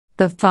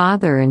The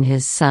father and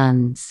his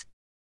sons.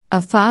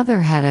 A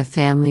father had a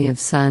family of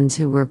sons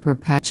who were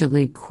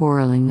perpetually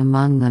quarreling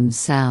among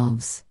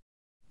themselves.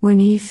 When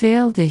he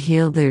failed to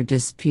heal their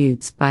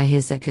disputes by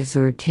his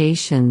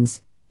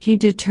exhortations, he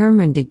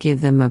determined to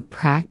give them a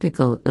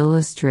practical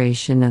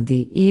illustration of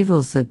the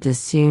evils of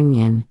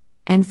disunion,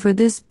 and for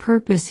this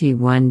purpose he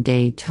one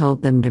day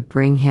told them to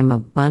bring him a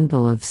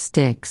bundle of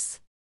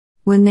sticks.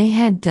 When they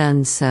had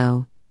done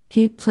so,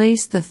 he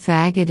placed the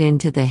faggot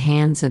into the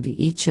hands of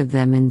each of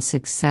them in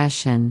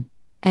succession,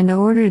 and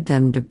ordered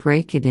them to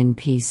break it in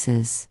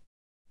pieces.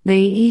 They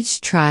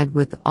each tried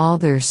with all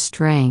their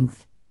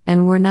strength,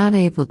 and were not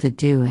able to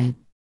do it.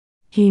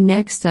 He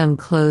next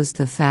unclosed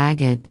the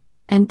faggot,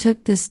 and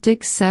took the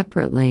sticks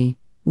separately,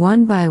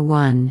 one by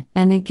one,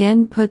 and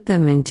again put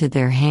them into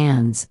their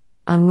hands,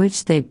 on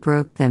which they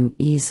broke them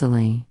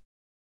easily.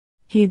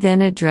 He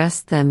then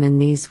addressed them in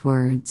these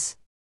words: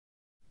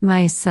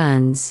 "My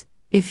sons,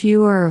 if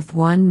you are of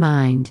one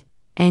mind,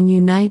 and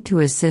unite to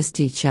assist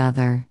each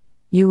other,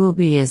 you will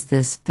be as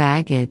this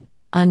faggot,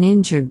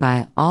 uninjured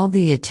by all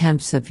the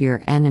attempts of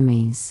your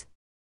enemies.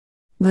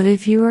 But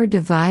if you are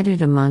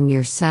divided among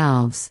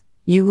yourselves,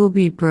 you will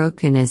be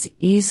broken as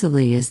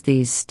easily as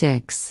these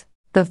sticks."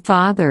 The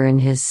father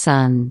and his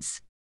sons.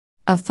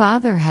 A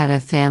father had a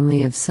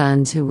family of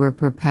sons who were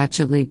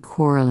perpetually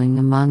quarreling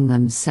among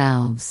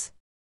themselves.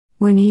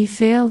 When he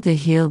failed to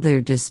heal their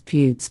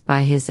disputes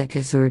by his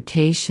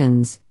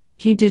exhortations,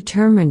 he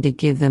determined to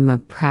give them a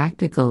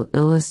practical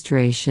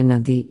illustration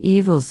of the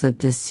evils of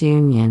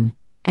disunion,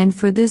 and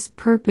for this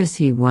purpose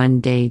he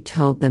one day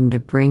told them to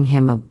bring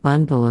him a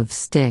bundle of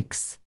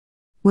sticks.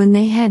 When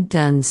they had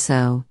done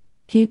so,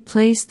 he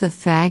placed the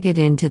faggot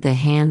into the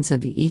hands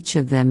of each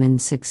of them in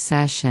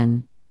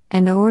succession,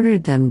 and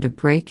ordered them to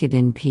break it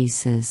in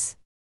pieces.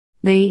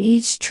 They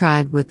each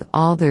tried with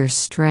all their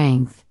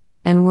strength,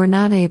 and were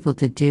not able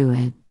to do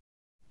it.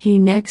 He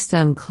next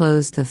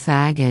unclosed the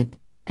faggot,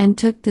 and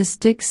took the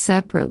sticks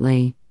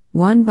separately,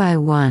 one by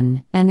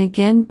one, and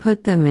again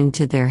put them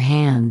into their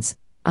hands,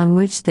 on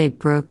which they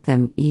broke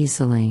them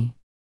easily.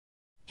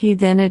 He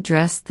then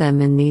addressed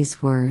them in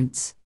these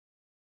words: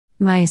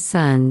 "My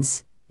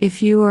sons,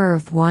 if you are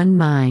of one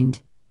mind,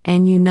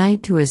 and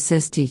unite to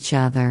assist each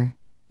other,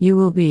 you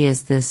will be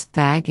as this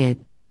faggot,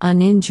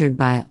 uninjured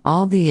by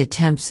all the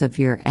attempts of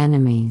your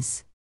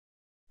enemies.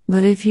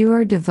 But if you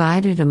are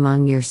divided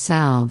among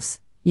yourselves,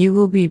 you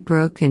will be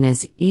broken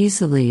as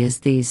easily as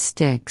these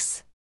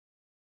sticks."